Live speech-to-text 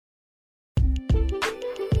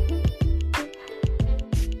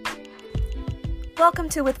Welcome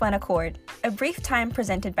to With One Accord, a brief time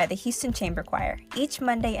presented by the Houston Chamber Choir each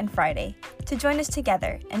Monday and Friday to join us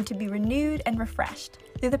together and to be renewed and refreshed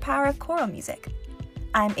through the power of choral music.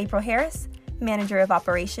 I'm April Harris, Manager of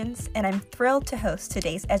Operations, and I'm thrilled to host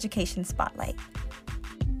today's Education Spotlight.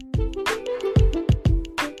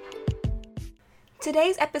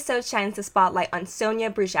 Today's episode shines the spotlight on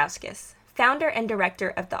Sonia Brujauskis, founder and director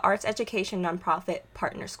of the arts education nonprofit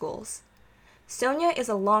Partner Schools. Sonia is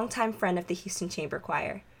a longtime friend of the Houston Chamber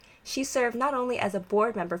Choir. She served not only as a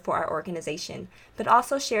board member for our organization, but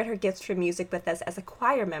also shared her gifts for music with us as a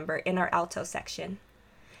choir member in our alto section.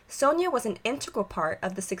 Sonia was an integral part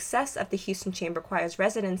of the success of the Houston Chamber Choir's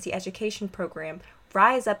residency education program,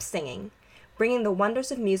 Rise Up Singing, bringing the wonders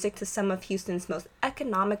of music to some of Houston's most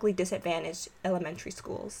economically disadvantaged elementary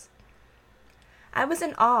schools. I was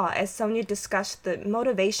in awe as Sonia discussed the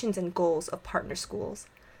motivations and goals of Partner Schools.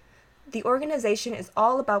 The organization is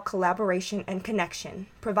all about collaboration and connection,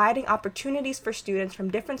 providing opportunities for students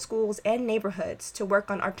from different schools and neighborhoods to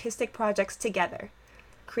work on artistic projects together,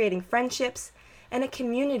 creating friendships and a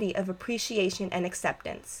community of appreciation and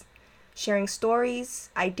acceptance, sharing stories,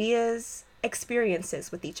 ideas,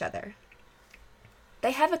 experiences with each other.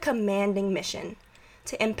 They have a commanding mission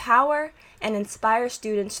to empower and inspire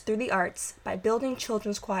students through the arts by building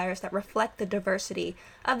children's choirs that reflect the diversity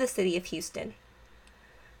of the city of Houston.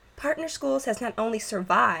 Partner Schools has not only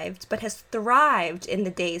survived, but has thrived in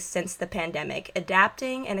the days since the pandemic,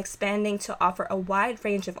 adapting and expanding to offer a wide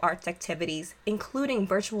range of arts activities, including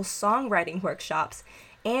virtual songwriting workshops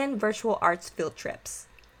and virtual arts field trips.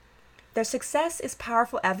 Their success is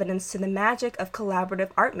powerful evidence to the magic of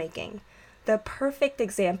collaborative art making, the perfect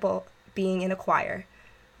example being in a choir,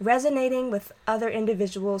 resonating with other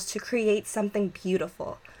individuals to create something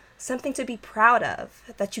beautiful, something to be proud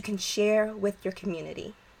of that you can share with your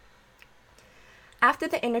community. After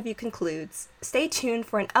the interview concludes, stay tuned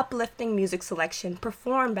for an uplifting music selection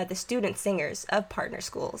performed by the student singers of Partner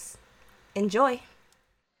Schools. Enjoy!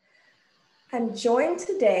 I'm joined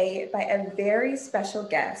today by a very special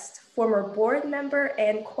guest, former board member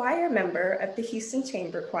and choir member of the Houston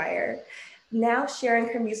Chamber Choir, now sharing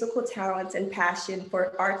her musical talents and passion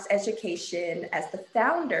for arts education as the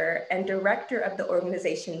founder and director of the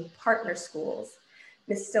organization Partner Schools,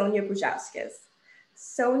 Ms. Sonia Brujauskis.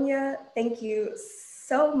 Sonia, thank you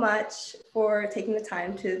so much for taking the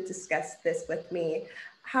time to discuss this with me.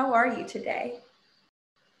 How are you today?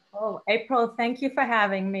 Oh, April, thank you for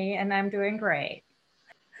having me, and I'm doing great.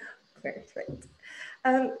 Perfect.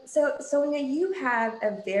 So Sonia, you have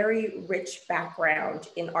a very rich background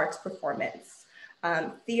in arts performance,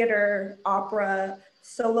 theater, opera,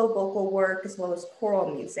 solo vocal work, as well as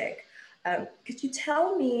choral music. Could you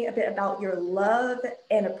tell me a bit about your love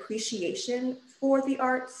and appreciation for the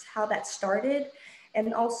arts, how that started,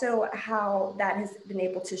 and also how that has been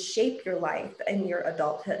able to shape your life in your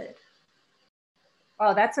adulthood?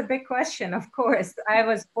 Oh, that's a big question, of course. I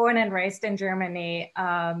was born and raised in Germany,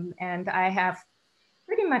 and I have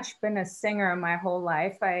pretty much been a singer my whole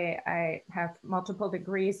life. I have multiple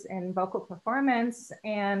degrees in vocal performance,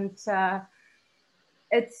 and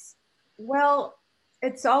it's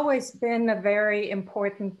always been a very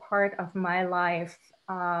important part of my life.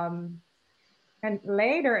 And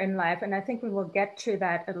later in life, and I think we will get to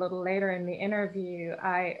that a little later in the interview,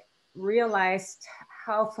 I realized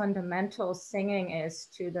how fundamental singing is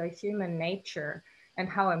to the human nature and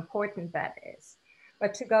how important that is.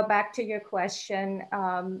 But to go back to your question,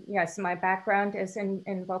 yes, my background is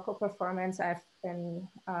in vocal performance. I've been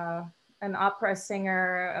an opera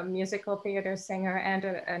singer, a musical theater singer,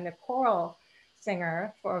 and a choral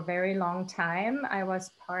singer for a very long time. I was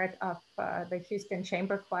part of the Houston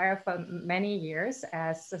Chamber Choir for many years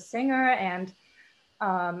as a singer and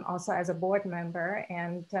also as a board member.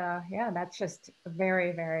 And yeah, that's just a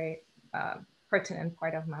very, very pertinent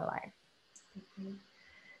part of my life. Mm-hmm.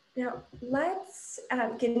 Now, let's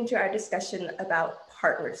get into our discussion about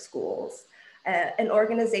Partner Schools, an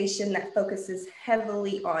organization that focuses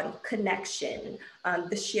heavily on connection,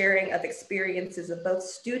 the sharing of experiences of both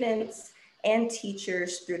students and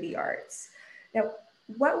teachers through the arts. Now,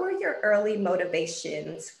 what were your early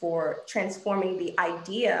motivations for transforming the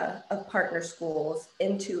idea of Partner Schools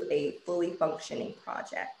into a fully functioning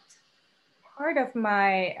project? Part of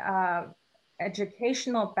my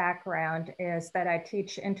educational background is that I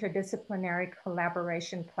teach interdisciplinary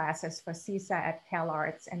collaboration classes for CISA at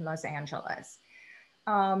CalArts in Los Angeles.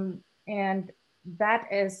 And that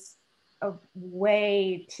is a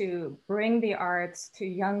way to bring the arts to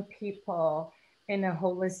young people in a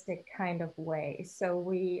holistic kind of way. So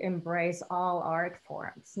we embrace all art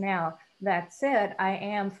forms. Now, that said, I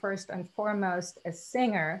am first and foremost a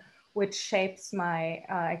singer which shapes my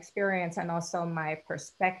experience and also my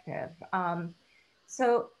perspective.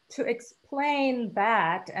 So to explain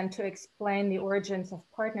that and to explain the origins of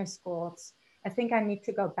partner schools, I think I need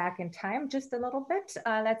to go back in time just a little bit.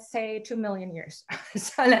 Let's say 2 million years.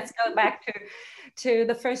 So let's go back to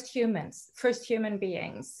the first humans, first human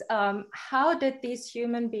beings. How did these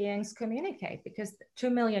human beings communicate? Because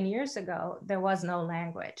 2 million years ago, there was no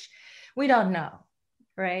language. We don't know,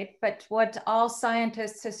 right? But what all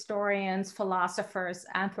scientists, historians, philosophers,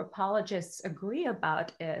 anthropologists agree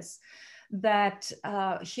about is that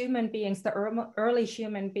human beings, the early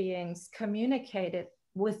human beings, communicated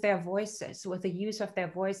with their voices, with the use of their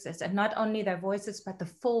voices, and not only their voices, but the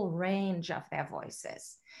full range of their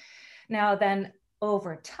voices. Now then,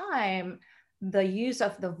 over time, the use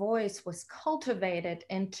of the voice was cultivated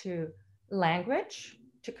into language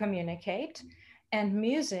to communicate and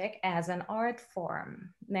music as an art form.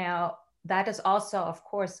 Now, that is also, of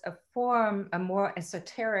course, a form, a more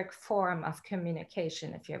esoteric form of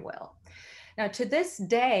communication, if you will. Now, to this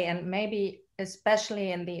day, and maybe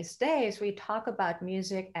especially in these days, we talk about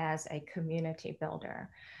music as a community builder.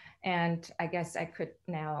 And I guess I could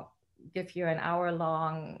now give you an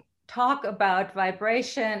hour-long talk about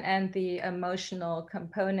vibration and the emotional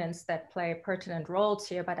components that play pertinent roles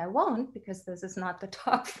here, but I won't, because this is not the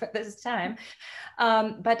talk for this time.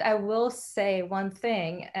 But I will say one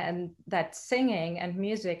thing, and that singing and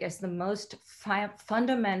music is the most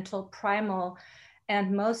fundamental, primal,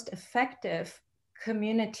 and most effective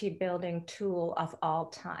community building tool of all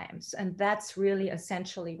times. And that's really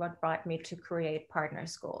essentially what brought me to create partner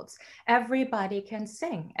schools. Everybody can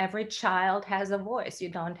sing. Every child has a voice. You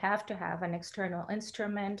don't have to have an external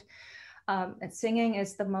instrument. And singing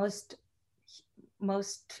is the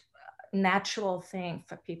most natural thing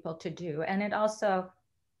for people to do. And it also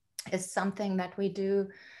is something that we do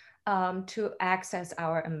to access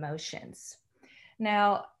our emotions.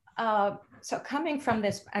 Now, so coming from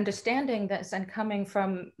this, understanding this, and coming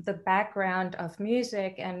from the background of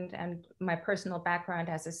music and my personal background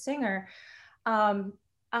as a singer,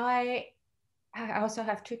 I also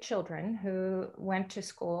have 2 children who went to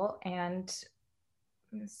school, and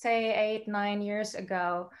say 8, 9 years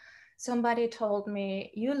ago, somebody told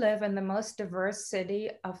me, you live in the most diverse city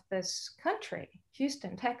of this country,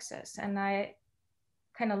 Houston, Texas. And I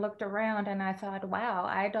kind of looked around and I thought, wow,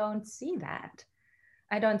 I don't see that.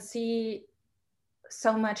 I don't see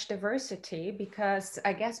so much diversity because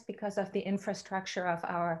I guess because of the infrastructure of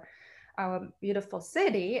our beautiful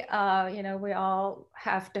city. We all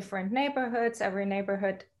have different neighborhoods. Every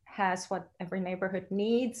neighborhood has what every neighborhood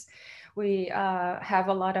needs. We have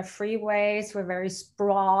a lot of freeways. We're very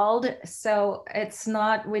sprawled. So it's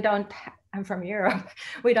not, I'm from Europe.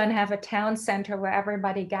 We don't have a town center where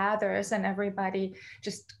everybody gathers and everybody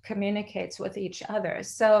just communicates with each other.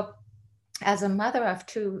 So as a mother of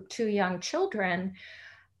two young children,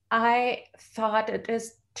 I thought it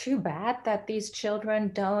is too bad that these children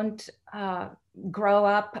don't grow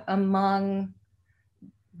up among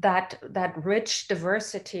that rich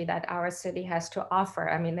diversity that our city has to offer.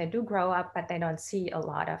 I mean, they do grow up, but they don't see a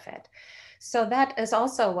lot of it. So that is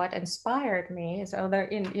also what inspired me. So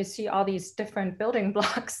you see all these different building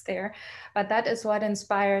blocks there, but that is what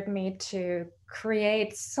inspired me to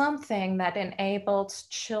create something that enables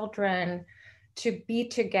children to be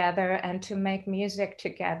together and to make music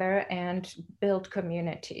together and build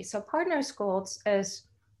community. So Partner Schools is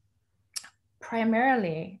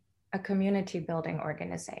primarily a community building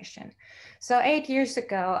organization. So 8 years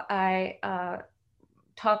ago, I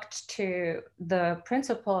talked to the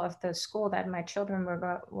principal of the school that my children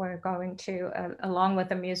were going to, along with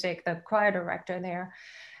the music, the choir director there.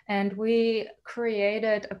 And we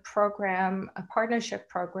created a program, a partnership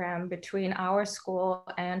program between our school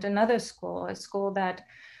and another school, a school that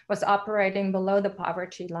was operating below the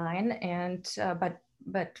poverty line. And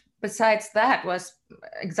but besides that was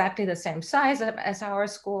exactly the same size as our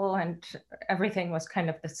school, and everything was kind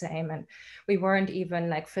of the same. And we weren't even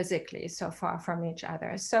like physically so far from each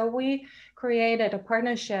other. So we created a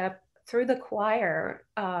partnership through the choir,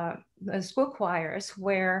 the school choirs,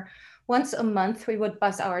 where once a month we would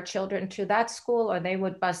bus our children to that school, or they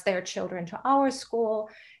would bus their children to our school,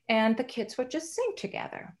 and the kids would just sing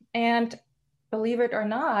together. And believe it or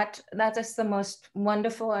not, that is the most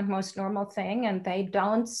wonderful and most normal thing. And they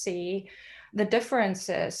don't see the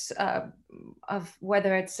differences of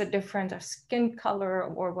whether it's a different skin color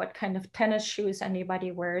or what kind of tennis shoes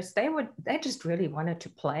anybody wears. They just really wanted to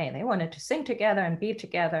play. They wanted to sing together and be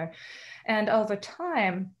together. And over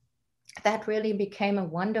time, that really became a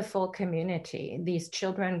wonderful community. These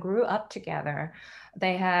children grew up together.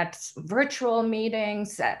 They had virtual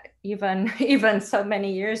meetings that even so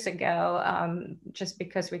many years ago, just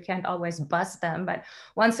because we can't always bus them, but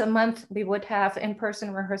once a month we would have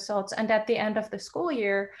in-person rehearsals. And at the end of the school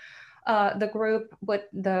year,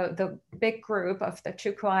 the big group of the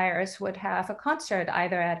two choirs would have a concert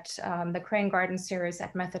either at the Crane Garden Series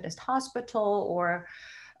at Methodist Hospital, or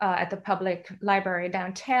at the public library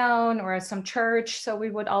downtown, or some church. So we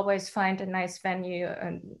would always find a nice venue,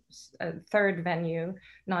 a third venue,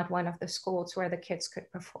 not one of the schools, where the kids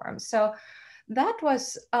could perform. So that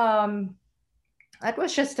was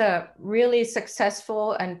just a really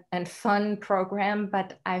successful and fun program,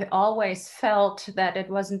 but I always felt that it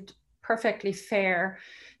wasn't perfectly fair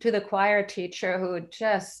to the choir teacher who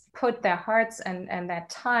just put their hearts and their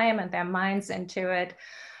time and their minds into it,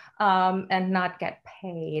 and not get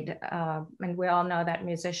paid. And we all know that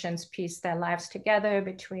musicians piece their lives together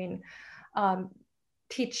between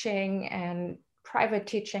teaching and private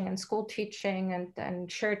teaching and school teaching and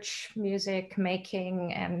church music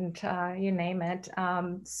making and you name it.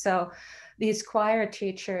 So these choir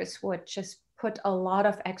teachers would just put a lot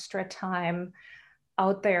of extra time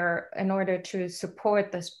out there in order to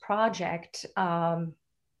support this project,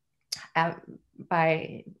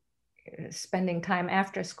 by spending time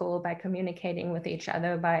after school, by communicating with each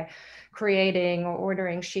other, by creating or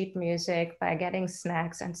ordering sheet music, by getting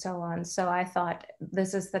snacks and so on. So I thought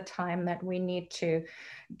this is the time that we need to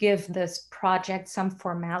give this project some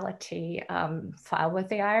formality, file with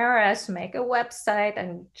the IRS, make a website,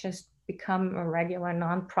 and just become a regular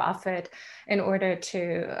nonprofit in order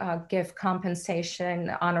to give compensation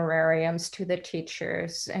honorariums to the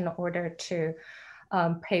teachers, in order to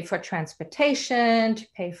pay for transportation, to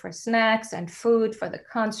pay for snacks and food for the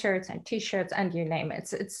concerts and t-shirts and you name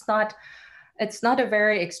it. It's not a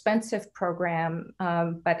very expensive program,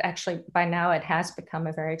 but actually by now it has become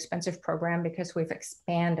a very expensive program because we've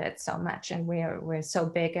expanded so much and we're so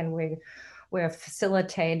big, and we're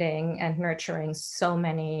facilitating and nurturing so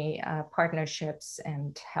many partnerships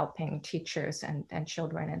and helping teachers and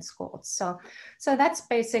children in schools. So that's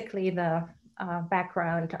basically the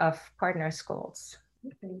background of Partner Schools.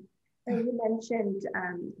 Okay. And you mentioned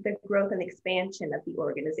the growth and expansion of the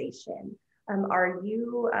organization. Are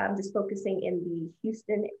you just focusing in the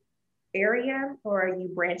Houston area, or are you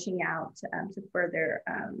branching out to further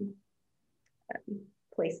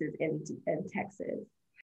places in Texas?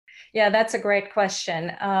 Yeah, that's a great question.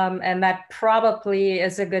 And that probably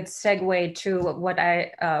is a good segue to what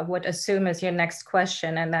I would assume is your next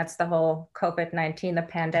question, and that's the whole COVID-19, the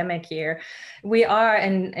pandemic year. We are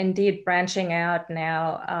indeed branching out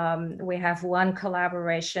now. We have one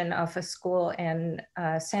collaboration of a school in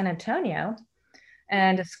San Antonio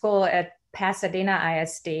and a school at Pasadena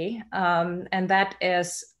ISD, and that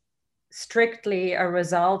is strictly a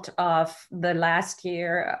result of the last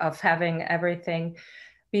year of having everything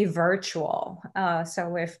be virtual. So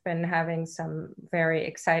we've been having some very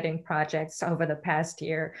exciting projects over the past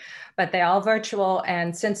year, but they're all virtual.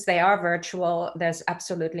 And since they are virtual, there's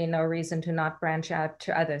absolutely no reason to not branch out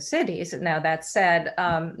to other cities. Now that said,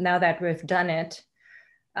 now that we've done it,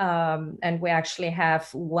 and we actually have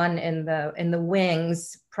one in the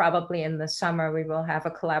wings, probably in the summer, we will have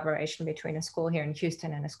a collaboration between a school here in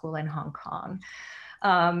Houston and a school in Hong Kong.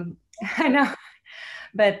 I know,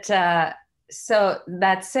 but so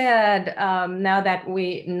that said, now that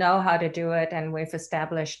we know how to do it and we've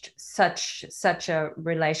established such a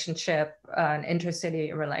relationship, an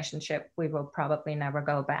intercity relationship, we will probably never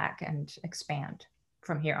go back and expand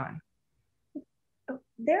from here on.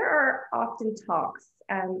 There are often talks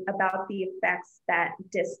about the effects that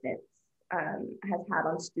distance has had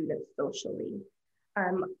on students socially.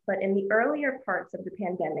 But in the earlier parts of the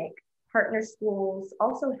pandemic, Partner Schools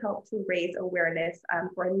also helped to raise awareness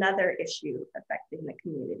for another issue affecting the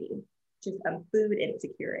community, which is food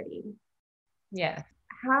insecurity. Yeah.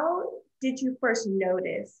 How did you first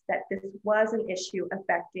notice that this was an issue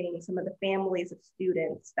affecting some of the families of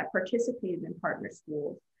students that participated in Partner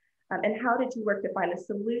Schools? And how did you work to find a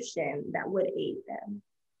solution that would aid them?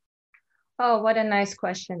 Oh, what a nice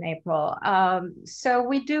question, April. So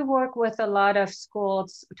we do work with a lot of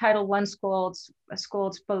schools, Title I schools,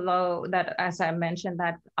 schools below that, as I mentioned,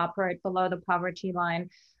 that operate below the poverty line.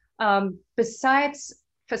 Besides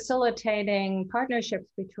facilitating partnerships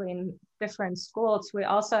between different schools, we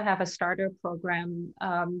also have a starter program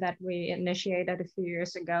that we initiated a few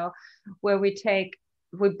years ago, where we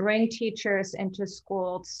bring teachers into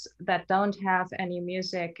schools that don't have any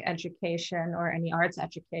music education or any arts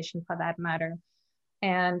education for that matter.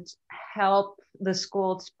 and help the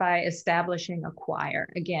schools by establishing a choir.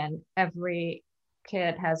 Again, every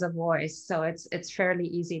kid has a voice, so it's fairly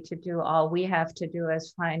easy to do. All we have to do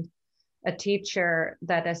is find a teacher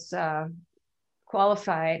that is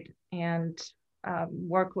qualified and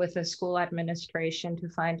work with the school administration to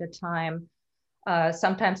find a time.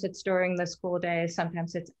 Sometimes it's during the school day,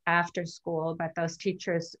 sometimes it's after school, but those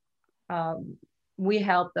teachers, we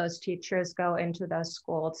help those teachers go into those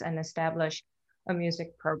schools and establish a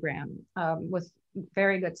music program with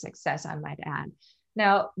very good success, I might add.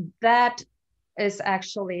 Now, that is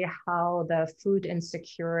actually how the food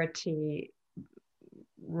insecurity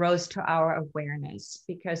rose to our awareness,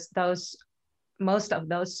 because most of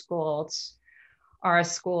those schools are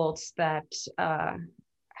schools that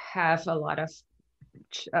have a lot of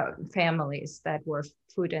families that were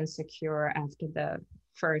food insecure after the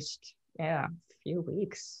first few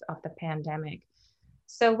weeks of the pandemic.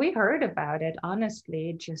 So we heard about it,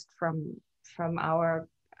 honestly, just from our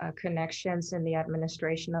connections in the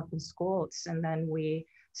administration of the schools. And then we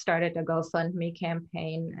started a GoFundMe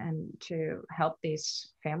campaign and to help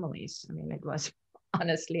these families. I mean, it was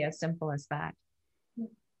honestly as simple as that.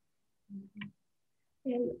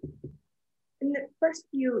 And in the first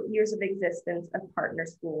few years of existence of partner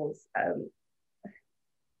schools,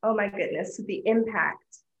 oh my goodness, the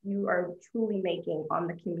impact you are truly making on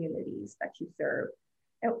the communities that you serve.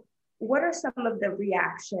 And what are some of the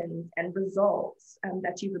reactions and results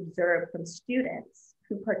that you've observed from students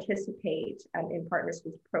who participate in partner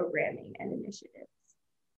schools programming and initiatives?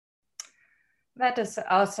 That is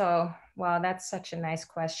also, wow, that's such a nice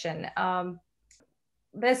question.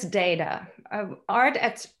 This data,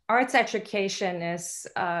 arts education is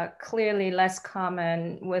clearly less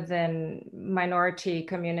common within minority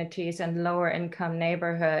communities and lower income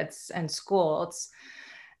neighborhoods and schools.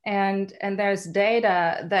 And there's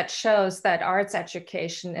data that shows that arts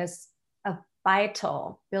education is a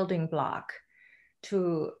vital building block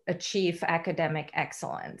to achieve academic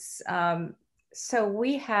excellence. So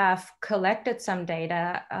we have collected some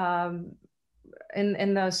data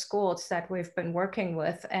in those schools that we've been working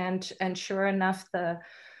with, and sure enough, the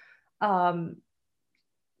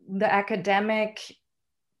academic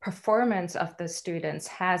performance of the students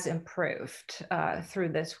has improved through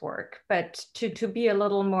this work. But to be a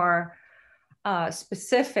little more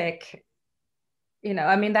specific,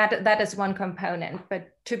 I mean, that is one component,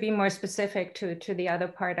 but to be more specific to the other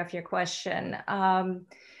part of your question,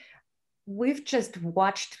 we've just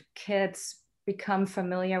watched kids become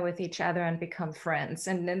familiar with each other and become friends.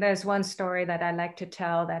 And then there's one story that I like to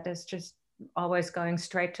tell that is just always going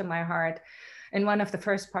straight to my heart. In one of the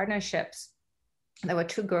first partnerships, there were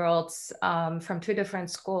two girls from two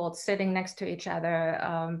different schools sitting next to each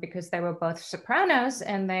other because they were both sopranos,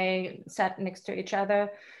 and they sat next to each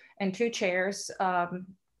other in two chairs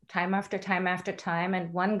time after time after time.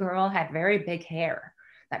 And one girl had very big hair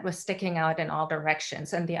that was sticking out in all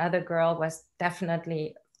directions, and the other girl was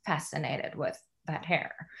definitely fascinated with that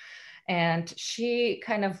hair. And she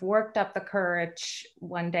kind of worked up the courage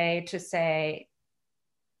one day to say,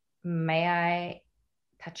 "May I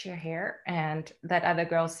touch your hair?" And that other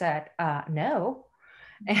girl said, "No."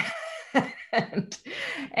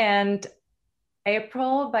 And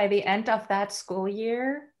April, by the end of that school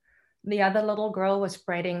year, the other little girl was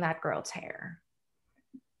braiding that girl's hair.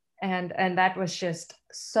 And that was just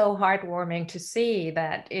so heartwarming to see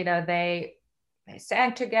that, they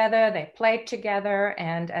sang together, they played together,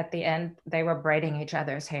 and at the end they were braiding each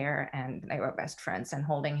other's hair, and they were best friends and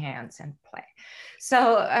holding hands and play.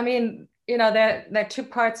 So, I mean, there are two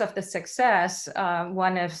parts of the success.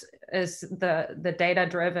 One is the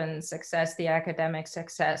data-driven success, the academic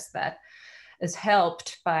success that is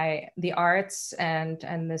helped by the arts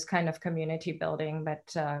and this kind of community building, but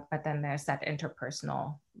then there's that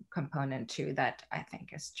interpersonal component too that I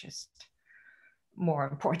think is just more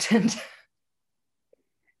important.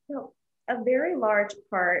 So a very large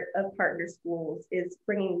part of partner schools is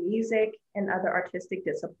bringing music and other artistic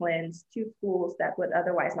disciplines to schools that would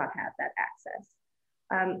otherwise not have that access.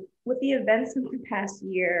 With the events of the past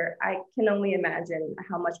year, I can only imagine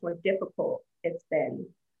how much more difficult it's been.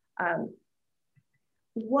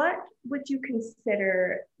 What would you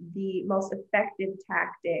consider the most effective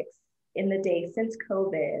tactics in the days since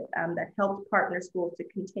COVID that helped partner schools to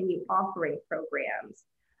continue offering programs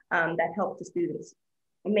that help the students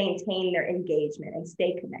maintain their engagement and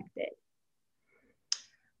stay connected?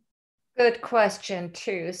 Good question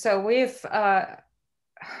too. So we've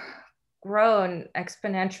grown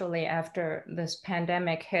exponentially after this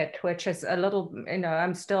pandemic hit, which is a little,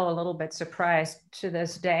 I'm still a little bit surprised to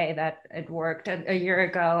this day that it worked. A year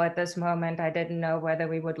ago at this moment, I didn't know whether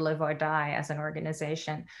we would live or die as an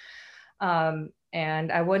organization.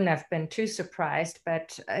 And I wouldn't have been too surprised,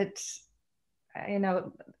 but it's,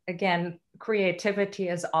 again, creativity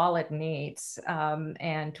is all it needs.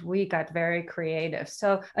 And we got very creative.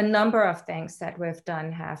 So a number of things that we've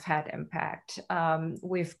done have had impact.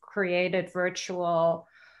 We've created virtual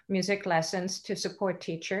music lessons to support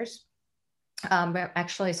teachers. We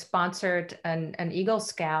actually sponsored an Eagle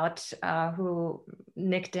Scout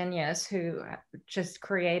Nick Dinyas, who just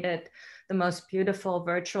created the most beautiful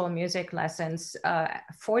virtual music lessons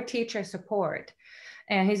for teacher support.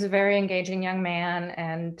 And he's a very engaging young man,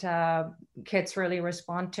 and kids really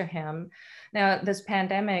respond to him. Now, this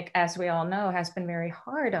pandemic, as we all know, has been very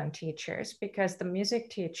hard on teachers because the music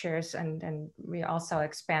teachers, and we also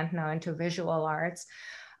expand now into visual arts,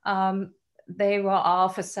 they were all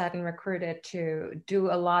of a sudden recruited to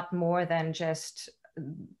do a lot more than just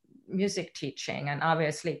music teaching. And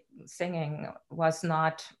obviously singing was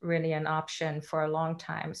not really an option for a long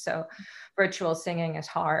time. So virtual singing is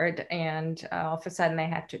hard. And all of a sudden they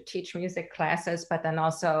had to teach music classes, but then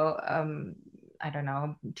also,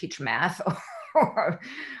 teach math or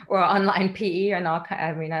online PE and all.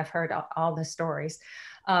 I mean, I've heard all the stories.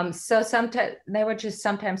 So sometimes they were just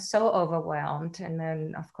sometimes so overwhelmed. And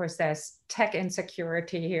then of course there's tech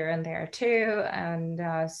insecurity here and there too. And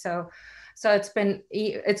so it's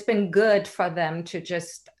been good for them to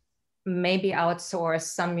just maybe outsource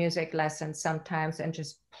some music lessons sometimes and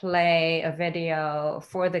just play a video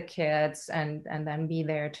for the kids and then be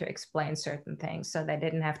there to explain certain things, so they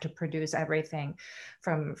didn't have to produce everything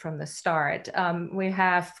from the start. We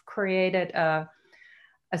have created a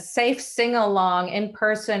safe sing-along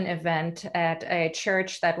in-person event at a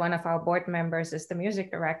church that one of our board members is the music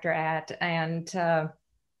director at, and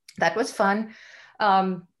that was fun.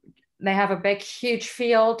 They have a big, huge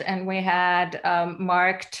field, and we had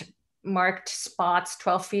marked spots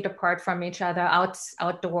 12 feet apart from each other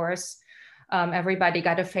outdoors. Everybody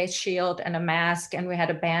got a face shield and a mask, and we had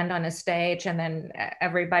a band on a stage, and then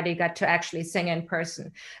everybody got to actually sing in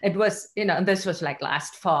person. It was, this was like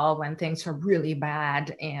last fall when things were really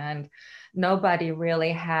bad, and nobody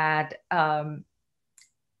really had that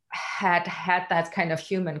kind of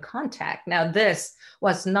human contact. Now, this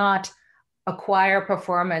was not a choir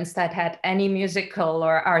performance that had any musical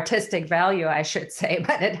or artistic value, I should say,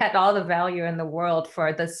 but it had all the value in the world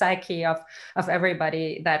for the psyche of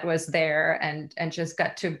everybody that was there, and just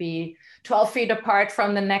got to be 12 feet apart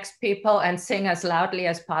from the next people and sing as loudly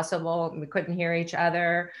as possible. We couldn't hear each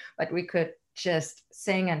other, but we could just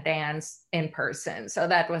sing and dance in person. So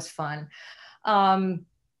that was fun. So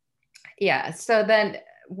then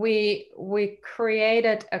we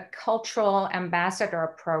created a cultural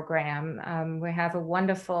ambassador program. We have a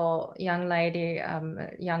wonderful young lady,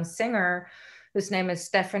 young singer, whose name is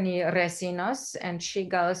Stephanie Resinos, and she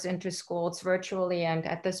goes into schools virtually and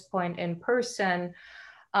at this point in person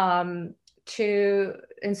to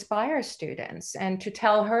inspire students and to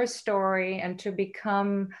tell her story and to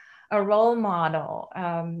become a role model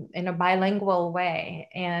in a bilingual way,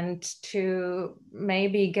 and to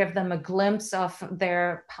maybe give them a glimpse of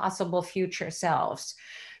their possible future selves.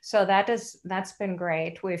 So that's been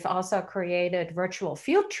great. We've also created virtual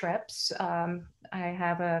field trips. I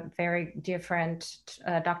have a very dear friend,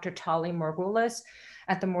 Dr. Tali Morgulis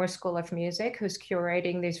at the Moore School of Music, who's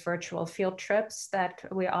curating these virtual field trips that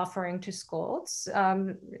we're offering to schools,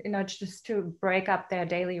 just to break up their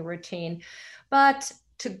daily routine. But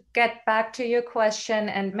to get back to your question,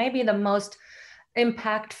 and maybe the most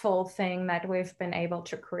impactful thing that we've been able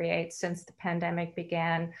to create since the pandemic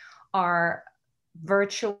began are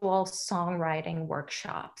virtual songwriting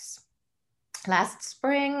workshops. Last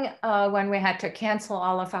spring, when we had to cancel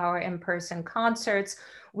all of our in-person concerts,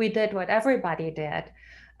 we did what everybody did.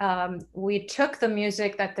 We took the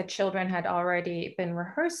music that the children had already been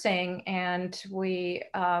rehearsing, and we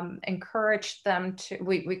encouraged them to,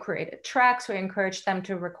 we created tracks, we encouraged them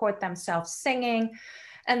to record themselves singing,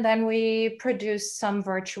 and then we produced some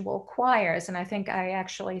virtual choirs. And I think I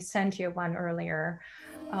actually sent you one earlier,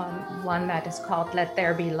 one that is called Let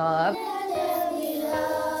There Be Love.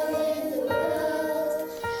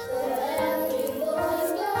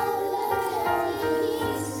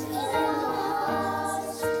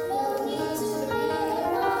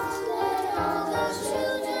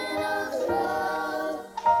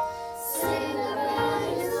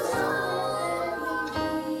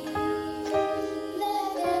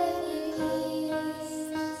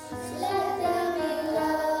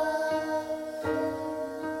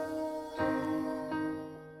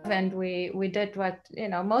 and we did what,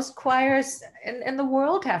 most choirs in the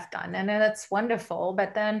world have done, and that's wonderful.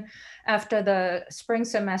 But then after the spring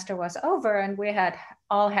semester was over and we had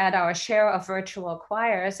all had our share of virtual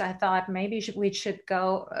choirs, I thought maybe we should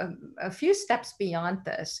go a few steps beyond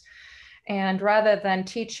this. And rather than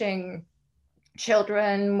teaching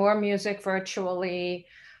children more music virtually,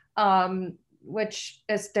 which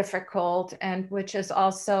is difficult and which is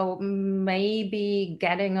also maybe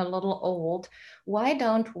getting a little old, why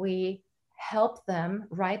don't we help them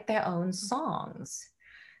write their own songs?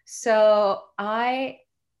 So I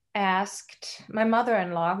asked my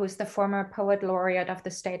mother-in-law, who's the former poet laureate of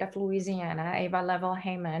the state of Louisiana, Ava Level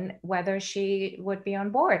Heyman, whether she would be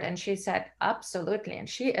on board. And she said, absolutely. And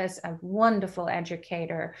she is a wonderful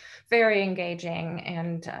educator, very engaging,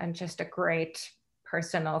 and just a great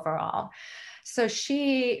person overall. So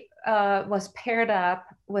she was paired up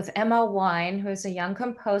with Emma Wine, who's a young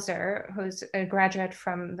composer, who's a graduate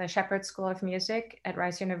from the Shepherd School of Music at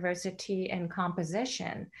Rice University in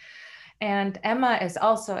composition. And Emma is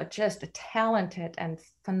also just a talented and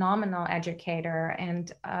phenomenal educator.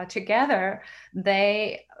 And together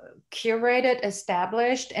they curated,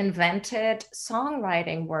 established, invented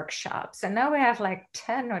songwriting workshops. And now we have like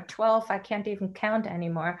 10 or 12, I can't even count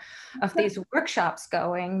anymore, of these workshops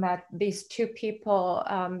going that these two people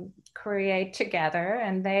create together.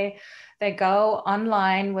 And they go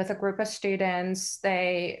online with a group of students.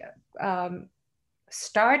 They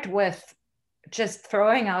start with just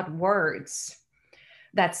throwing out words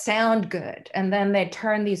that sound good. And then they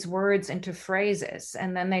turn these words into phrases.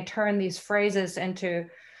 And then they turn these phrases into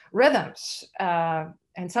rhythms. And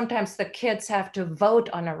sometimes the kids have to vote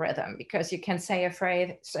on a rhythm because you can say a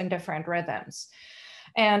phrase in different rhythms.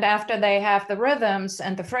 And after they have the rhythms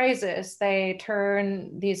and the phrases, they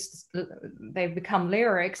become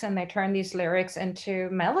lyrics, and they turn these lyrics into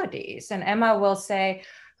melodies. And Emma will say,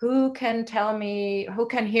 who can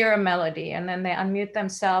hear a melody? And then they unmute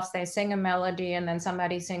themselves, they sing a melody, and then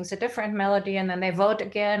somebody sings a different melody, and then they vote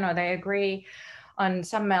again, or they agree on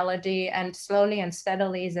some melody, and slowly and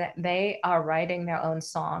steadily they are writing their own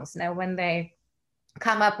songs. Now, when they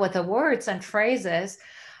come up with the words and phrases,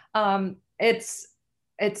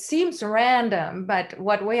 it seems random, but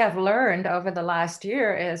what we have learned over the last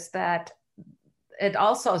year is that it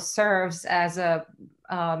also serves as a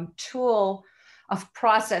tool of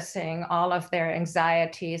processing all of their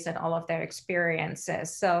anxieties and all of their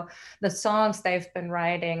experiences. So the songs they've been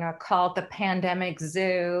writing are called The Pandemic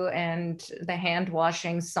Zoo and The Hand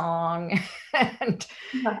Washing Song and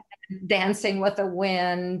Dancing with the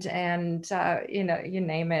Wind, and you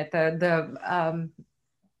name it, the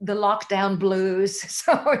lockdown blues.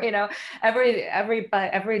 So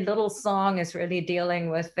every little song is really dealing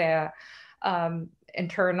with their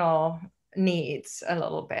internal needs a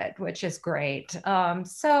little bit, which is great.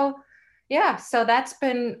 So that's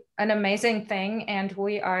been an amazing thing. And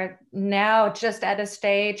we are now just at a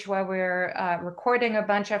stage where we're recording a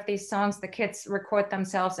bunch of these songs. The kids record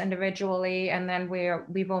themselves individually, and then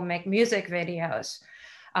we will make music videos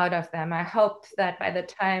out of them. I hope that by the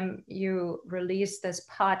time you release this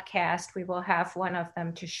podcast, we will have one of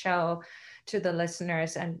them to show to the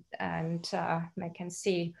listeners, and they can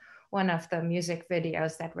see one of the music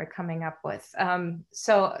videos that we're coming up with.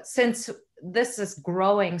 So since this is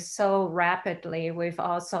growing so rapidly, we've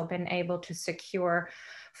also been able to secure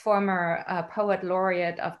former poet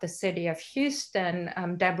laureate of the city of Houston,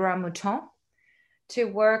 Deborah Mouton, to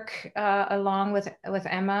work along with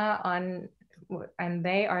Emma on, and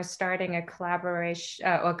they are starting a collaboration,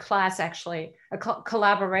 or class actually,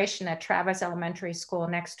 collaboration at Travis Elementary School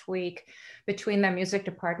next week between their music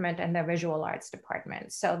department and their visual arts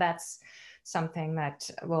department. So that's something that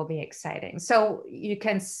will be exciting. So you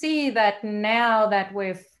can see that now that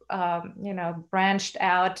we've branched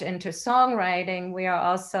out into songwriting, we are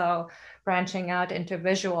also branching out into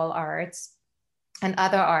visual arts and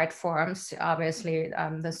other art forms. Obviously,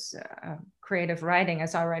 this creative writing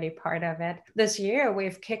is already part of it. This year,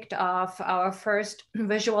 we've kicked off our first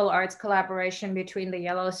visual arts collaboration between the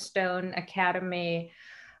Yellowstone Academy,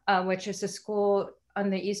 which is a school on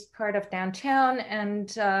the east part of downtown, and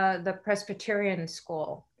the Presbyterian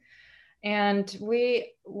School. And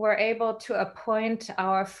we were able to appoint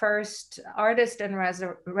our first artist in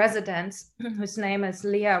residence, whose name is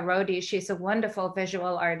Leah Rodi. She's a wonderful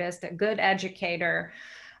visual artist, a good educator,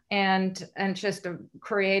 and just a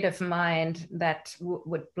creative mind that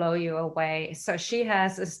would blow you away. So she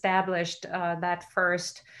has established that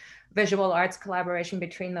first visual arts collaboration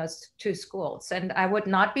between those two schools. And I would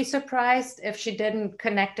not be surprised if she didn't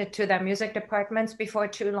connect it to their music departments before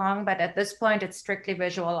too long, but at this point it's strictly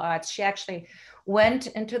visual arts. She actually went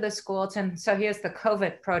into the schools. And so here's the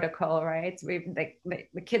COVID protocol, right?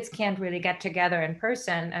 The kids can't really get together in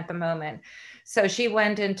person at the moment. So she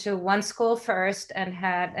went into one school first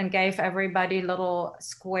and gave everybody little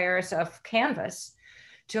squares of canvas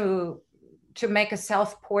to make a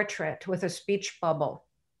self-portrait with a speech bubble.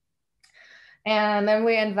 And then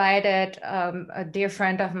we invited a dear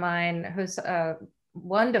friend of mine who's a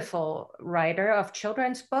wonderful writer of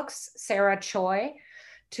children's books, Sarah Choi,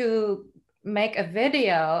 to make a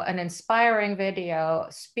video, an inspiring video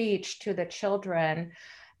speech to the children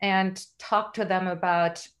and talk to them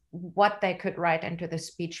about what they could write into the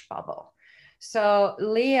speech bubble. So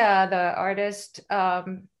Leah, the artist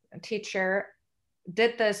teacher,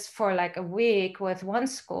 did this for like a week with one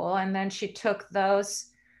school, and then she took those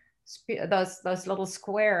little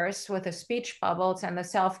squares with the speech bubbles and the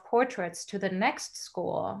self-portraits to the next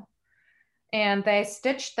school. And they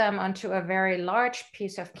stitched them onto a very large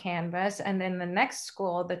piece of canvas. And in the next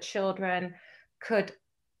school, the children could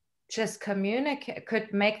just could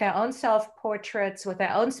make their own self-portraits with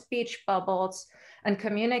their own speech bubbles and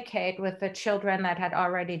communicate with the children that had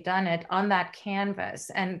already done it on that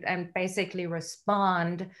canvas, and basically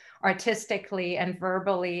respond artistically and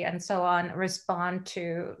verbally and so on, respond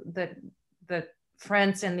to the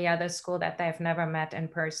friends in the other school that they've never met in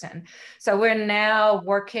person. So we're now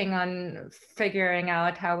working on figuring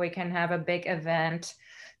out how we can have a big event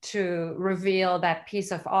to reveal that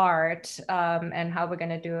piece of art, and how we're going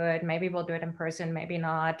to do it. Maybe we'll do it in person, maybe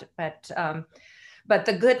not. But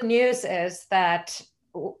the good news is that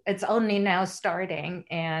it's only now starting,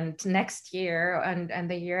 and next year and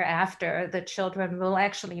the year after, the children will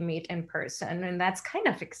actually meet in person. And that's kind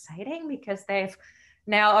of exciting because they've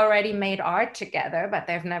now already made art together, but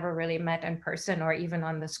they've never really met in person or even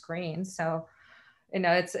on the screen. So, you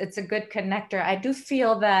know, it's a good connector. I do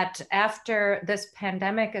feel that after this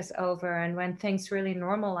pandemic is over and when things really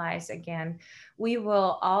normalize again, we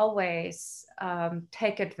will always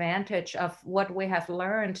take advantage of what we have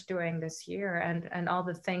learned during this year and all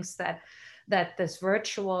the things that this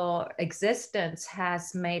virtual existence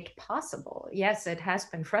has made possible. Yes, it has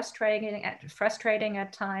been frustrating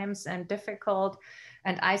at times and difficult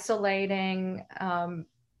and isolating,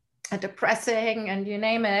 depressing, and you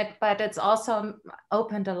name it, but it's also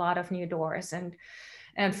opened a lot of new doors.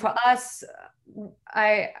 And for us,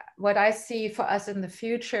 what I see for us in the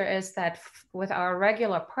future is that with our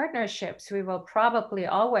regular partnerships, we will probably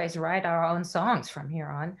always write our own songs from here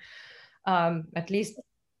on, at least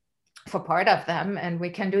for part of them, and we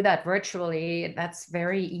can do that virtually. That's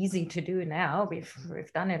very easy to do now.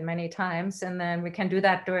 We've done it many times, and then we can do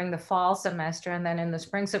that during the fall semester, and then in the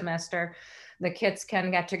spring semester, the kids can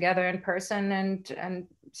get together in person and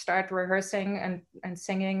start rehearsing and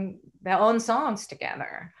singing their own songs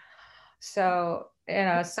together. So, you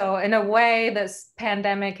know, so in a way, this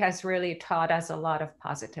pandemic has really taught us a lot of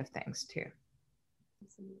positive things too.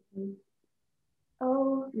 Absolutely.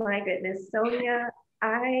 Oh my goodness, Sonia,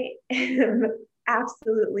 I am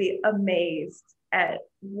absolutely amazed at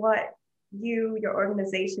what you, your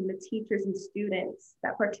organization, the teachers and students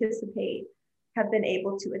that participate have been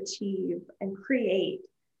able to achieve and create.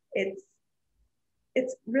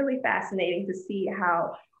 It's really fascinating to see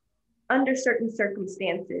how under certain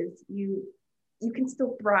circumstances you can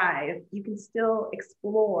still thrive, you can still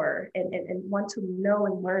explore and want to know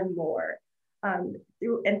and learn more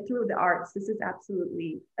through the arts. This is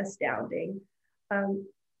absolutely astounding.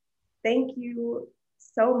 Thank you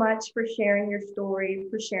so much for sharing your story,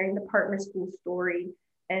 for sharing the partner school story,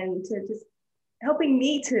 and to just helping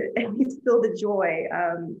me to at least feel the joy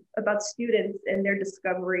about students and their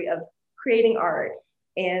discovery of creating art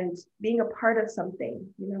and being a part of something,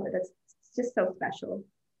 you know, that's just so special.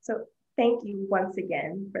 So thank you once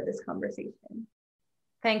again for this conversation.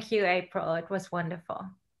 Thank you, April. It was wonderful.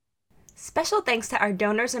 Special thanks to our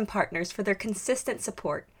donors and partners for their consistent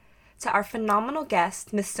support, to our phenomenal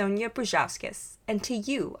guest, Ms. Sonia Bružauskas, and to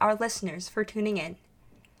you, our listeners, for tuning in.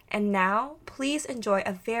 And now, please enjoy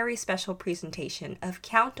a very special presentation of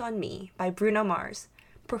Count on Me by Bruno Mars,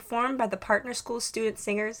 performed by the Partner School student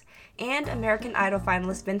singers and American Idol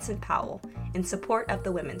finalist Vincent Powell in support of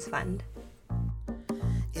the Women's Fund.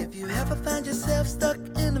 If you ever find yourself stuck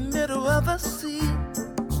in the middle of a sea,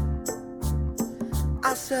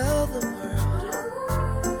 I'll sell the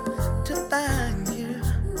world to find you.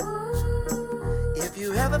 If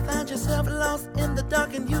you ever find yourself lost in the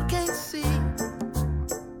dark and you can't see,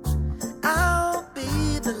 I'll be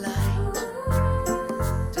the light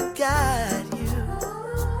to guide you.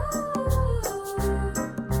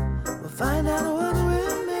 We'll find out what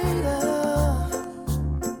we're made of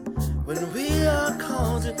when we are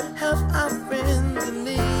called to help our friends in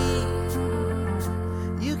need.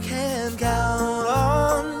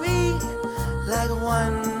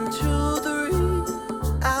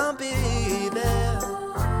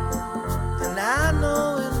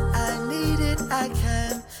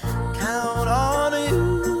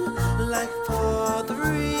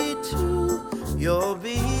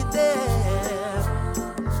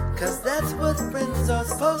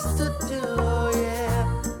 supposed to do, oh yeah.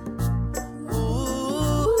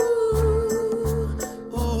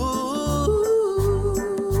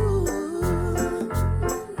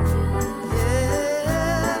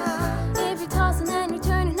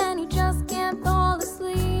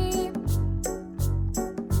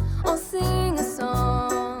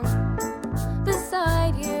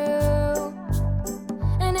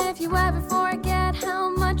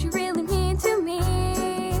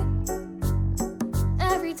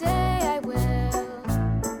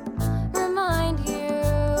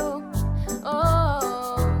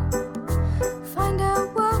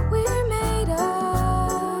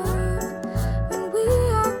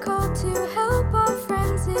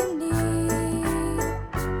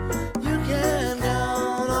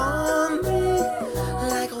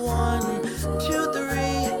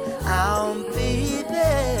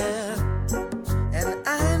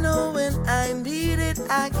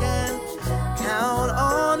 I can count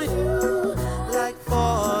on you like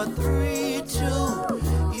 4, 3,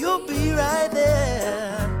 2. You'll be right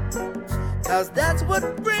there. 'Cause that's what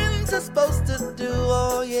friends are supposed to do,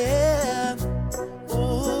 oh yeah.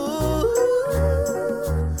 Ooh,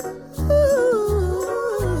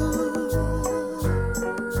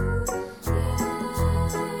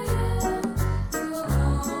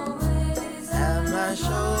 at my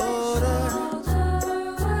shoulder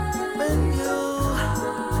when you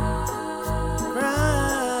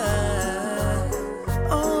cry.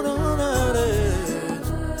 Oh, don't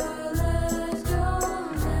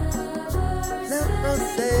never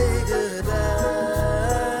say goodbye.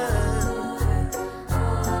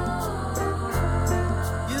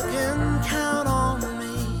 You can count on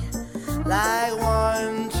me like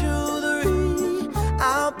 1, 2, 3.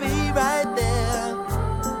 I'll be right there.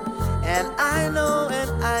 And I know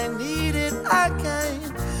and I need it. I can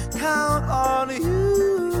count on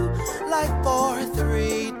you like 4,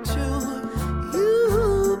 3, 2.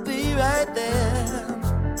 You'll be right there.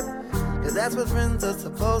 'Cause that's what friends are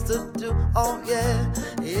supposed to do. Oh yeah.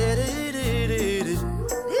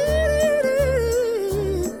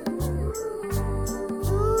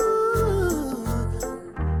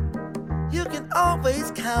 You can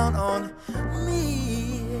always count on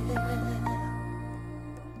me.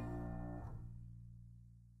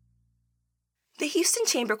 The Houston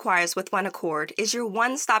Chamber Choirs with One Accord is your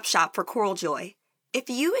one-stop shop for choral joy. If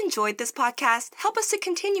you enjoyed this podcast, help us to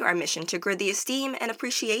continue our mission to grow the esteem and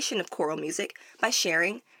appreciation of choral music by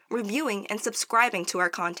sharing, reviewing, and subscribing to our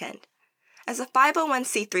content. As a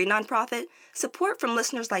 501c3 nonprofit, support from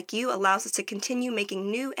listeners like you allows us to continue making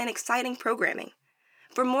new and exciting programming.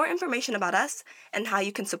 For more information about us and how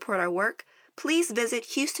you can support our work, please visit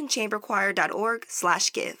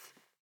HoustonChamberChoir.org/give.